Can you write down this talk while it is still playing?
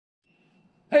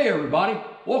Hey everybody,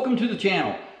 welcome to the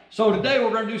channel. So today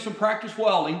we're going to do some practice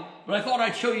welding, but I thought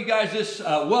I'd show you guys this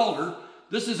welder.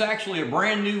 This is actually a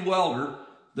brand new welder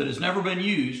that has never been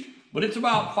used, but it's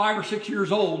about 5 or 6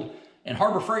 years old, and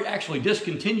Harbor Freight actually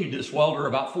discontinued this welder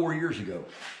about 4 years ago.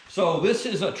 So this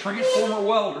is a transformer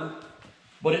welder,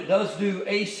 but it does do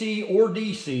AC or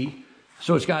DC.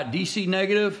 So it's got DC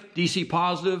negative, DC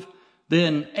positive,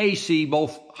 then AC,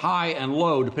 both high and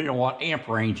low, depending on what amp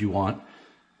range you want.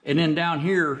 And then down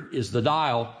here is the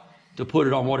dial to put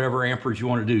it on whatever amperage you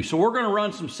want to do. So we're going to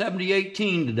run some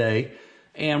 7018 today,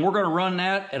 and we're going to run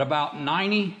that at about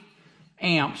 90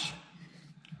 amps.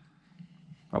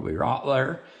 Probably right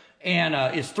there. And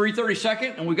it's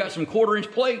 3/32, and we got some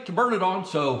 1/4-inch plate to burn it on,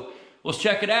 so let's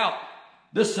check it out.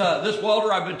 This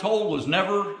welder, I've been told, was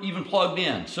never even plugged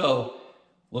in, so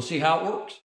we'll see how it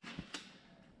works.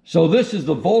 So this is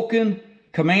the Vulcan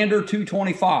Commander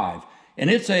 225. And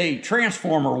it's a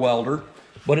transformer welder,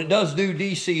 but it does do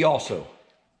DC also.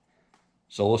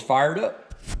 So let's fire it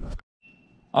up.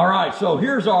 All right, so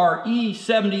here's our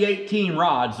E7018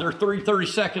 rods. They're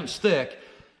 3/32 thick.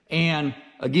 And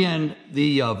again,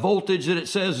 the voltage that it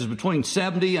says is between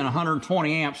 70 and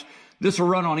 120 amps. This will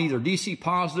run on either DC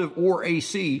positive or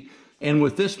AC. And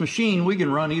with this machine, we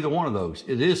can run either one of those.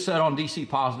 It is set on DC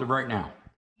positive right now.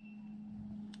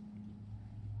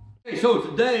 Okay, so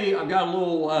today I've got a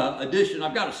little addition.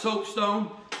 I've got a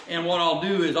soapstone, and what I'll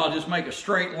do is I'll just make a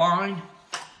straight line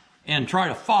and try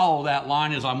to follow that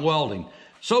line as I'm welding.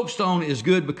 Soapstone is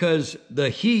good because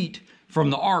the heat from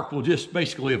the arc will just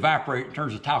basically evaporate in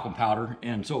terms of talcum powder,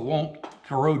 and so it won't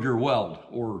corrode your weld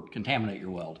or contaminate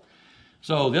your weld.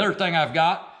 So the other thing I've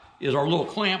got is our little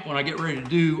clamp when I get ready to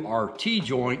do our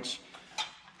T-joints.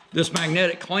 This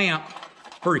magnetic clamp,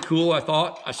 pretty cool, I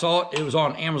thought. I saw it. It was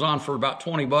on Amazon for about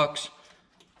 20 bucks,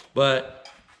 but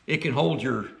it can hold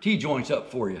your T-joints up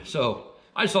for you. So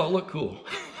I just thought it looked cool.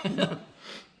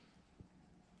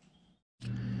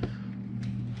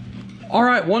 All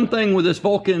right, one thing with this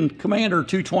Vulcan Commander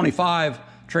 225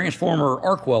 transformer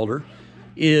arc welder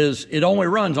is it only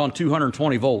runs on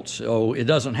 220 volts. So it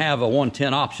doesn't have a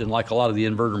 110 option like a lot of the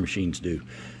inverter machines do.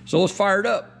 So let's fire it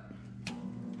up.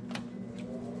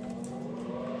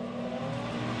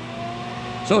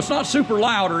 So it's not super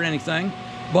loud or anything,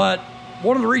 but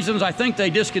one of the reasons I think they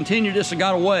discontinued this and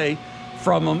got away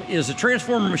from them is the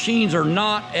transformer machines are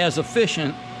not as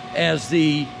efficient as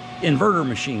the inverter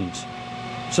machines.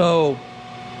 So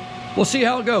we'll see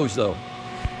how it goes though.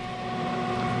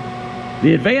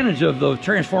 The advantage of the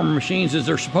transformer machines is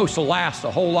they're supposed to last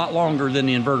a whole lot longer than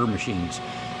the inverter machines.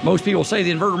 Most people say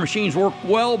the inverter machines work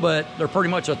well, but they're pretty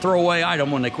much a throwaway item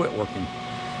when they quit working.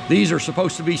 These are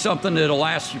supposed to be something that'll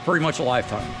last you pretty much a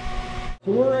lifetime.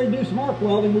 So we're ready to do some arc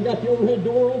welding. We got the overhead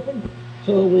door open,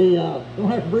 so we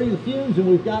don't have to breathe the fumes, and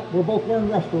we're both wearing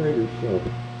respirators. So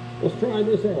let's try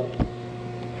this out.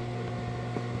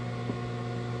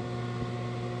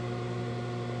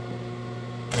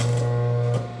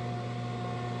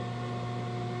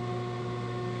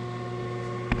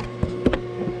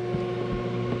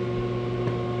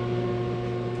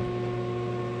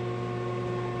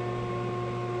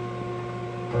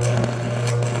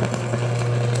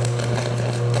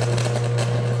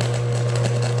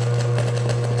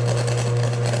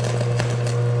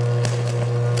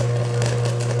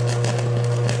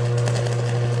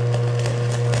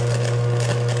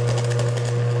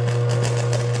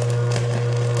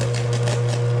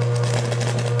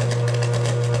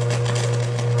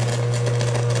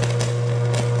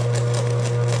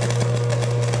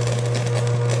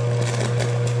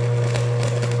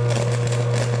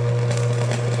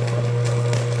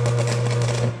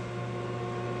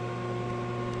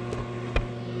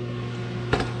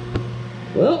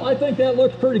 Well, I think that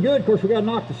looks pretty good. Of course, we got to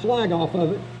knock the slag off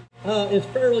of it. It's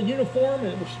fairly uniform, and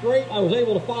it was straight. I was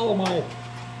able to follow my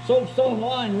soapstone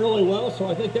line really well, so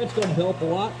I think that's going to help a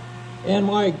lot. And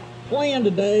my plan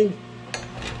today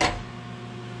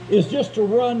is just to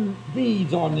run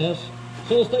beads on this.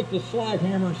 So let's take the slag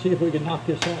hammer and see if we can knock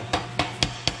this off.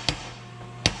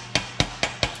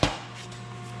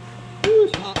 Ooh,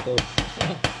 it's hot though.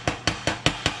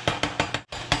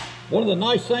 One of the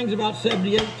nice things about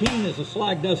 7018 is the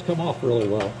slag does come off really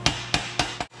well.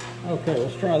 Okay,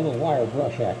 let's try a little wire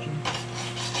brush action.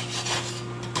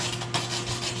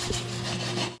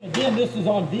 Again, this is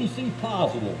on DC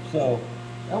positive, so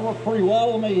that worked pretty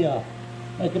well. Let me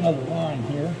make another line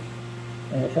here,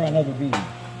 and we'll try another bead.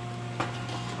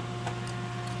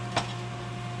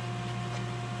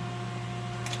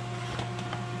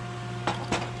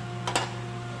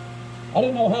 I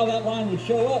didn't know how that line would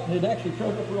show up, and it actually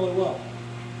showed up really well.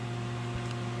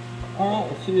 All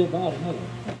right, let's see about another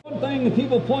one. One thing that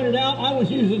people pointed out, I was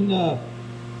using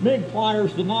MIG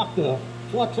pliers to knock the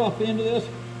flux off the end of this.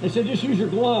 They said just use your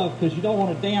glove because you don't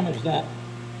want to damage that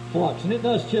flux. And it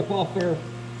does chip off there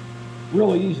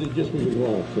really easily just with your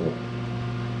glove.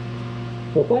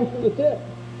 So thanks for the tip.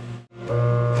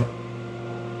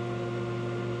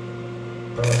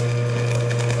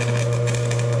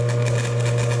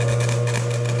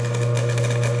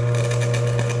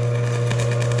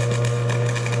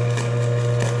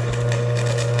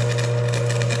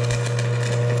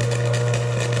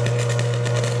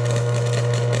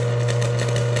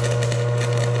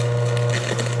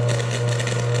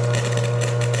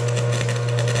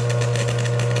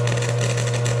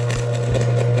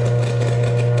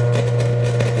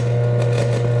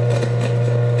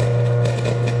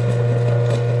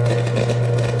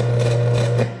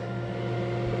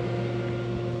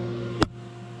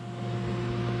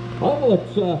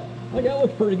 I think that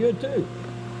looks pretty good too.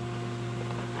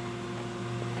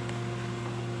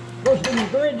 Of course, when you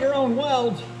grid your own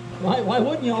welds, why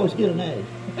wouldn't you always get an A?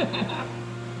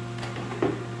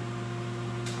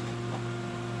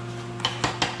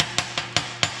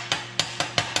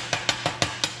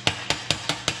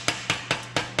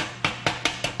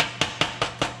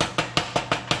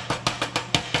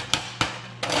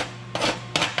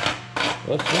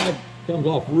 That slide comes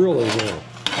off really well.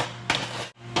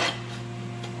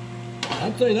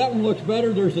 I'd say that one looks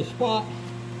better. There's a spot,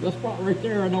 that spot right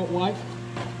there I don't like.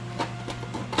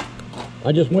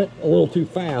 I just went a little too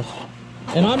fast.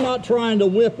 And I'm not trying to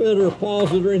whip it or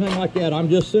pause it or anything like that. I'm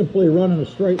just simply running a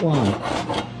straight line.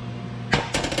 I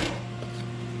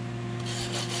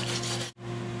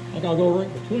think I'll go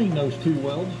right between those two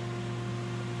welds.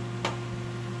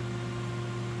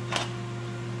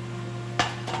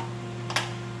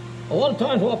 A lot of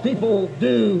times what people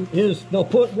do is they'll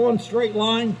put one straight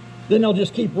line, then they'll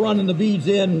just keep running the beads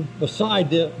in beside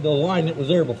the line that was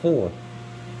there before.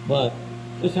 But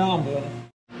this is how I'm doing it.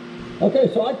 Okay,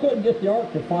 so I couldn't get the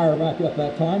arc to fire back up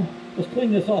that time. Let's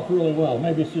clean this off really well.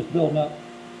 Maybe it's just building up.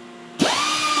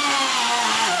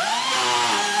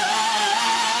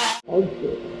 Oh,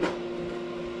 shit.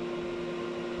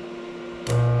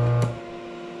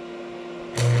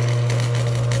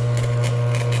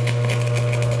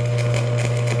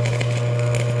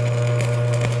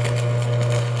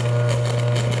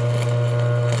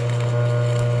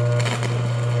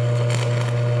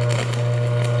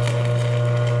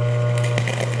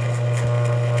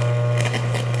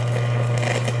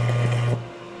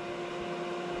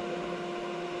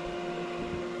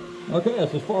 Okay,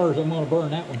 that's as far as I'm going to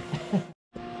burn that one.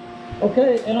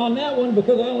 Okay, and on that one,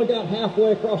 because I only got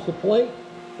halfway across the plate,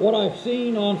 what I've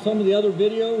seen on some of the other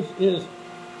videos is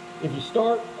if you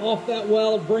start off that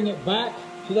weld, bring it back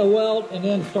to the weld, and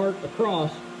then start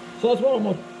across. So that's what I'm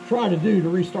going to try to do to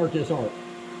restart this arc.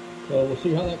 So we'll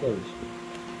see how that goes.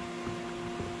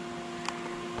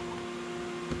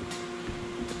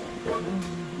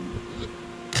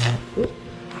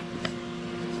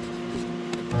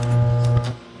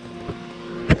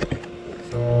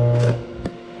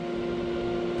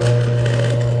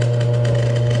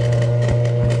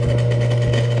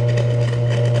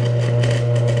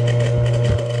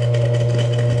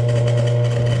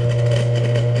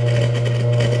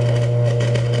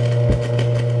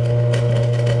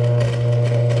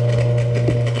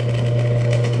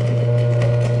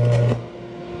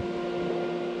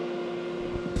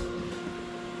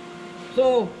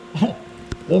 So,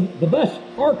 the best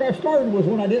arc I started was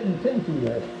when I didn't intend to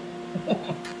there.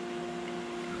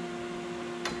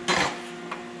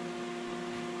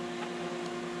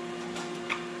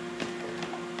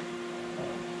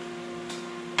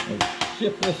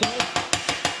 Shift this out.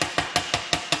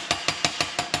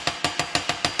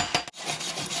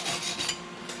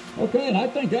 Okay, and I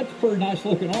think that's a pretty nice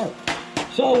looking arc.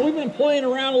 So we've been playing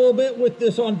around a little bit with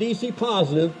this on DC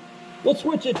positive. Let's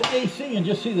switch it to AC and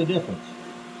just see the difference.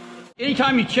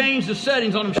 Anytime you change the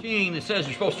settings on the machine, it says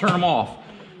you're supposed to turn them off.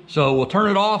 So we'll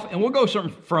turn it off and we'll go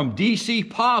from DC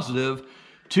positive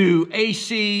to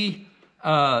AC.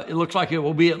 It looks like it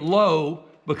will be at low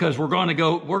because we're going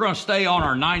to stay on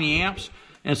our 90 amps.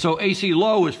 And so AC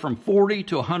low is from 40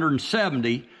 to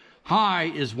 170. High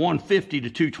is 150 to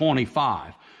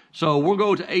 225. So we'll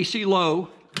go to AC low.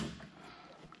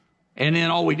 And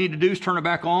then all we need to do is turn it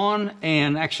back on.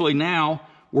 And actually now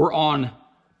we're on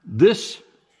this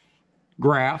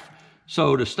graph.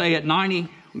 So to stay at 90,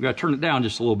 we've got to turn it down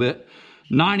just a little bit.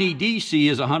 90 DC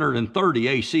is 130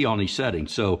 AC on these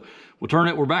settings. So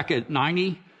we're back at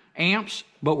 90 amps,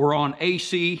 but we're on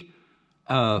AC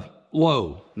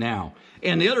low now.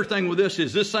 And the other thing with this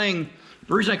is this thing,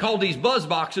 the reason I call these buzz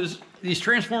boxes these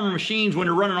transformer machines, when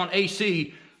they're running on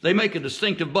AC, they make a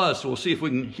distinctive buzz. So we'll see if we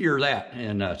can hear that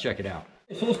and check it out.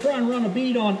 So let's try and run a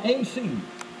bead on AC.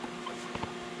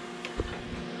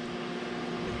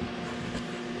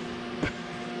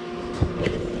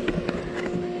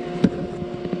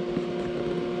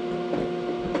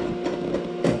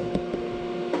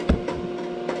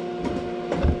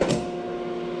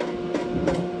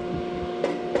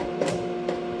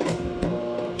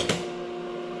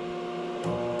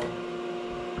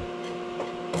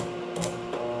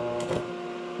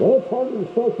 Well, it's harder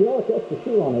to start the arc, that's for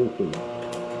sure, on AC.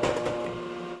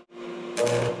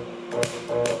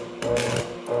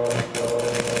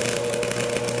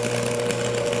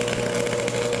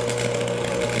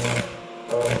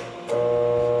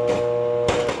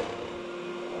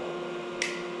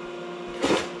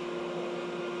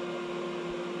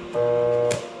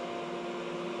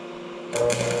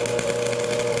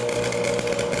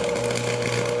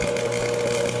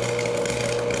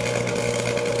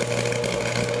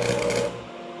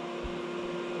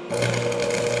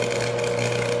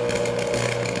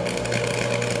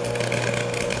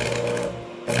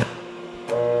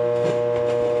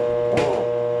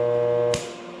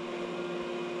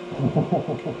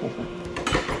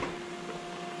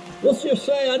 Let's just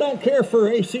say I don't care for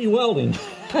AC welding.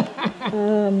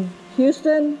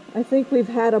 Houston, I think we've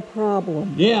had a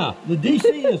problem. Yeah, the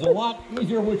DC is a lot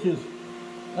easier,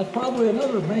 that's probably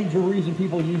another major reason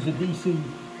people use the DC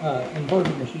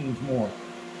inverter machines more.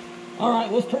 All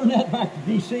right, let's turn that back to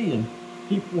DC and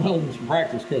keep welding some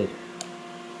practice, because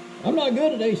I'm not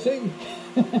good at AC.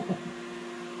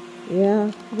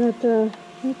 Yeah, that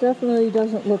definitely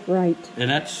doesn't look right. And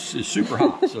that's super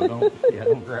hot, so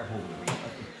don't grab hold of it.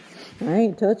 I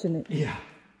ain't touching it. Yeah.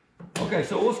 Okay,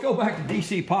 so let's go back to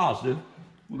DC positive.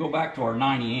 We'll go back to our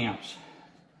 90 amps.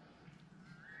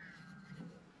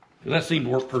 That seemed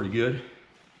to work pretty good.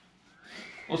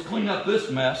 Let's clean up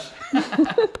this mess.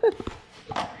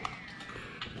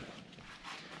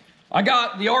 I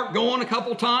got the arc going a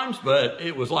couple times, but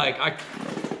it was like, I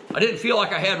didn't feel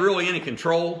like I had really any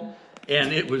control.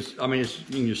 And it was, I mean,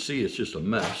 you can just see it's just a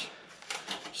mess.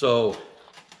 So,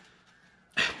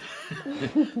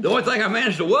 the only thing I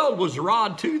managed to weld was the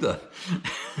rod to the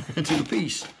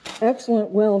piece. Excellent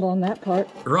weld on that part.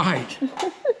 Right.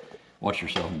 Watch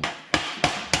yourself.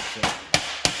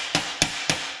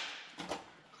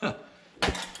 That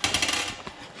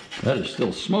is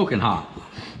still smoking hot.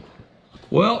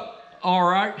 Well, all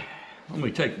right. Let me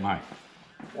take my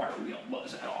wire wheel and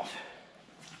buzz that off.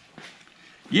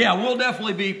 Yeah, we'll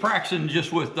definitely be practicing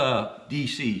just with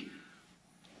DC.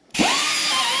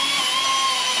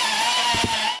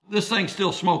 This thing's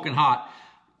still smoking hot.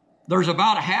 There's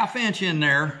about a ½ inch in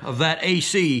there of that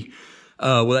AC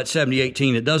with that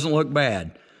 7018. It doesn't look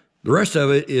bad. The rest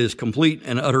of it is complete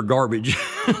and utter garbage.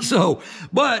 So,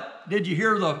 but did you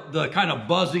hear the kind of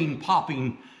buzzing,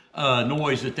 popping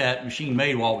noise that machine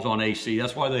made while it was on AC?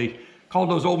 That's why they called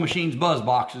those old machines buzz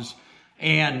boxes.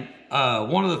 And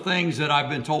one of the things that I've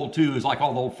been told too is, like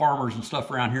all the old farmers and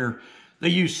stuff around here, they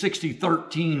use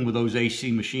 6013 with those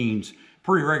AC machines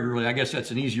pretty regularly. I guess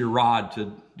that's an easier rod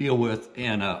to deal with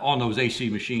and on those AC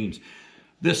machines.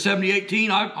 This 7018,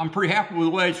 I'm pretty happy with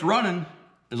the way it's running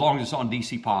as long as it's on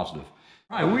DC positive.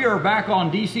 All right, we are back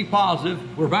on DC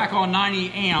positive. We're back on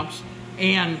 90 amps,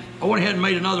 and I went ahead and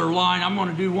made another line. I'm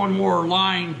gonna do one more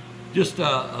line, just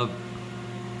a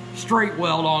straight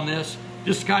weld on this,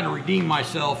 just to kind of redeem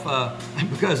myself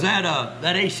because that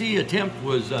AC attempt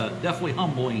was definitely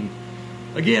humbling.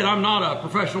 Again, I'm not a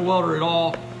professional welder at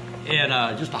all,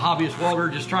 and just a hobbyist welder,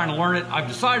 just trying to learn it. I've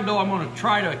decided though I'm going to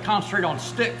try to concentrate on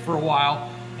stick for a while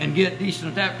and get decent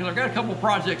at that, because I've got a couple of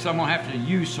projects I'm going to have to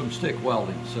use some stick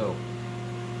welding. So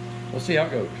we'll see how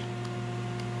it goes.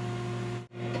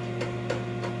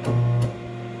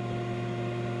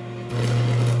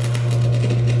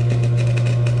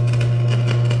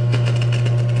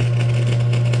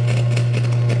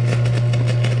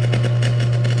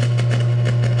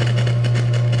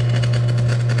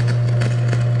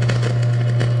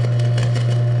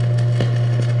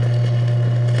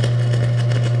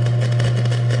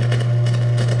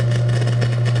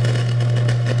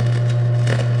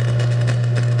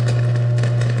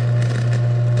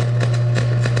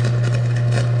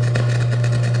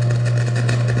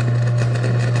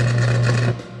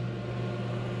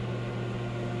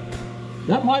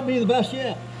 That might be the best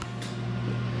yet.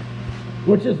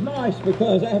 Which is nice,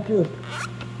 because after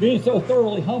being so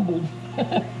thoroughly humbled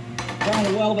trying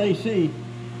to weld AC,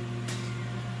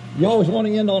 you always want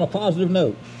to end on a positive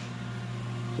note.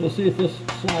 So let's see if this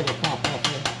slide will pop off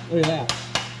there. Look at that.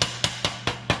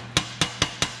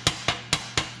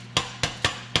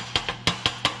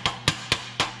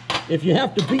 if you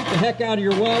have to beat the heck out of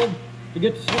your weld to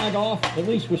get the slag off, at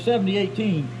least with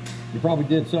 7018, you probably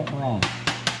did something wrong.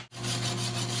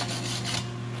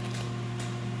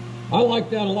 I like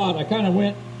that a lot. I kind of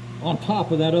went on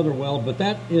top of that other weld, but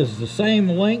that is the same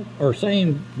length or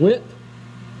same width,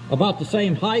 about the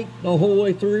same height the whole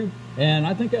way through, and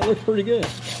I think that looks pretty good.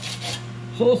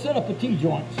 So let's set up a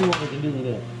T-joint and see what we can do with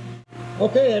it.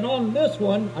 Okay, and on this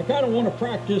one, I kind of want to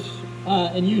practice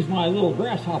and use my little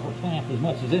grasshopper clamp as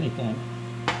much as anything.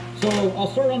 So I'll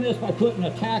start on this by putting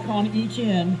a tack on each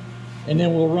end, and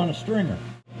then we'll run a stringer.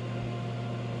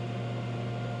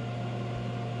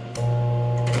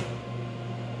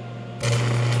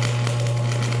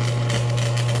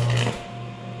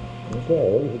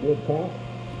 Okay, there's a good tack.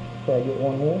 Try to get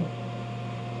one more.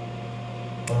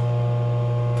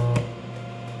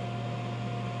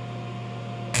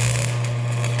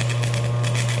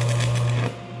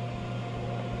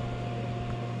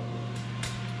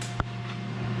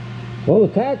 Well,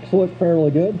 the tacks look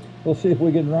fairly good. We'll see if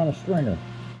we can run a stringer.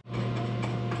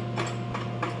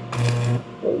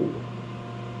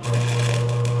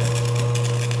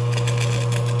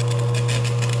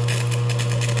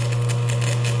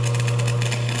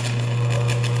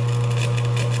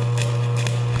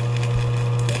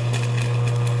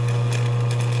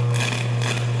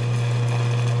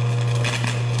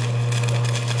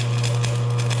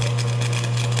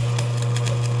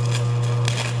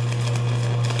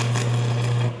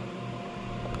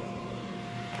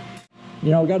 You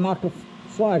know, we got to knock the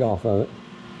slag off of it,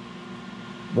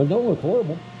 but it don't look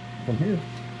horrible from here.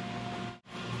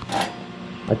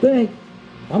 I think,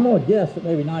 I'm going to guess that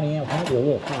maybe 90 amps might be a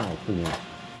little high for this.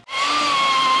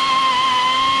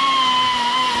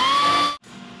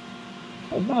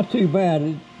 It's not too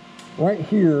bad. Right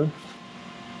here,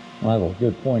 I have a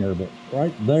good pointer, but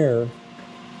right there,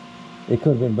 it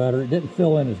could have been better. It didn't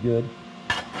fill in as good.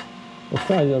 Let's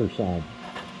try the other side.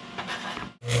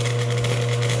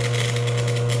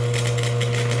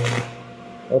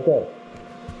 Okay,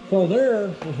 so there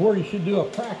is where you should do a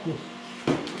practice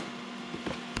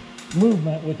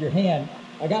movement with your hand.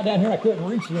 I got down here, I couldn't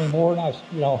reach it anymore, and I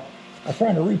was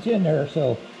trying to reach in there.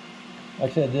 So,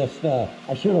 like I said, just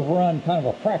I should have run kind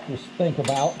of a practice think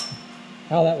about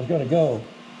how that was going to go.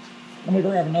 Let me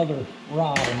grab another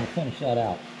rod and we'll finish that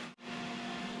out.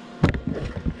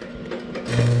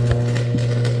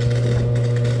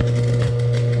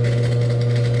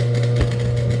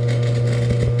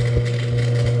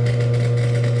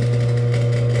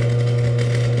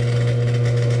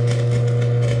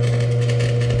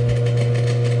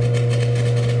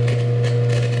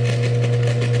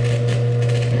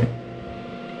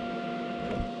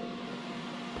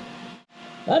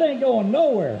 That ain't going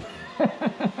nowhere.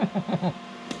 I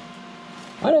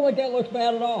don't think that looks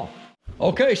bad at all.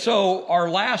 Okay, so our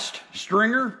last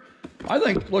stringer, I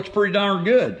think looks pretty darn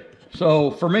good.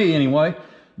 So for me anyway,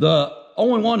 the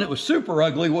only one that was super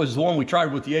ugly was the one we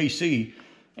tried with the AC.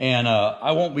 And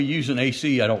I won't be using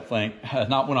AC, I don't think.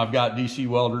 Not when I've got DC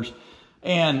welders.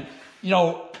 And, you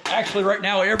know, actually right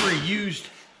now every used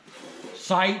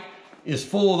site is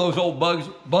full of those old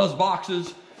buzz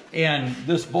boxes. And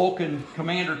this Vulcan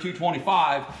Commander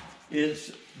 225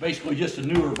 is basically just a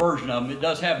newer version of them. It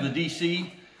does have the DC,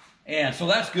 and so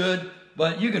that's good.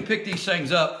 But you can pick these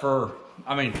things up for,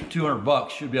 I mean, 200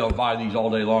 bucks. Should be able to buy these all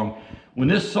day long. When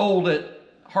this sold at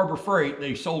Harbor Freight,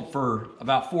 they sold for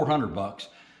about 400 bucks.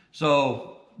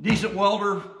 So decent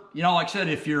welder. You know, like I said,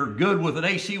 if you're good with an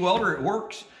AC welder, it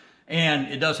works,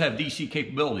 and it does have DC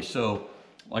capability. So,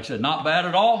 like I said, not bad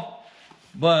at all.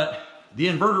 But the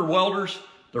inverter welders,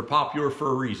 they're popular for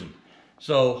a reason.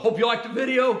 So hope you liked the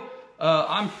video.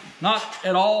 I'm not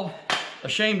at all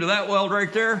ashamed of that weld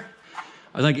right there.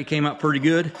 I think it came out pretty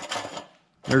good.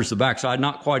 There's the back side,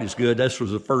 not quite as good. This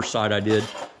was the first side I did.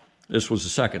 This was the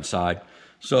second side.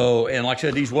 So, and like I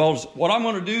said, these welds, what I'm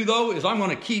gonna do though, is I'm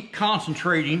gonna keep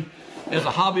concentrating as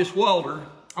a hobbyist welder.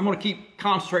 I'm gonna keep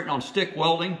concentrating on stick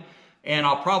welding, and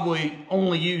I'll probably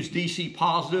only use DC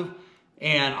positive,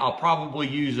 and I'll probably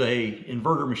use a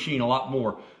inverter machine a lot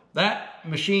more. That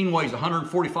machine weighs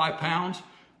 145 pounds.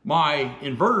 My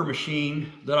inverter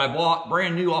machine that I bought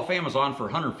brand new off Amazon for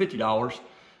 $150,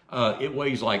 it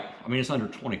weighs like, I mean, it's under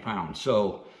 20 pounds.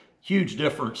 So huge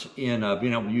difference in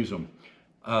being able to use them.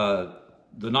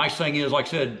 The nice thing is, like I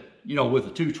said, you know, with the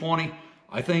 220,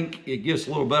 I think it gives a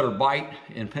little better bite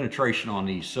and penetration on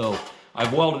these. So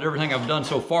I've welded everything I've done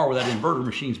so far with that inverter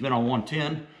machine's been on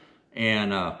 110,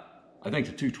 and I think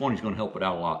the 220 is going to help it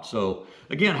out a lot. So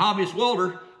again, hobbyist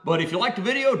welder, but if you like the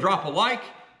video, drop a like,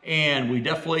 and we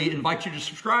definitely invite you to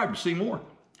subscribe to see more.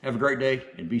 Have a great day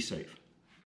and be safe.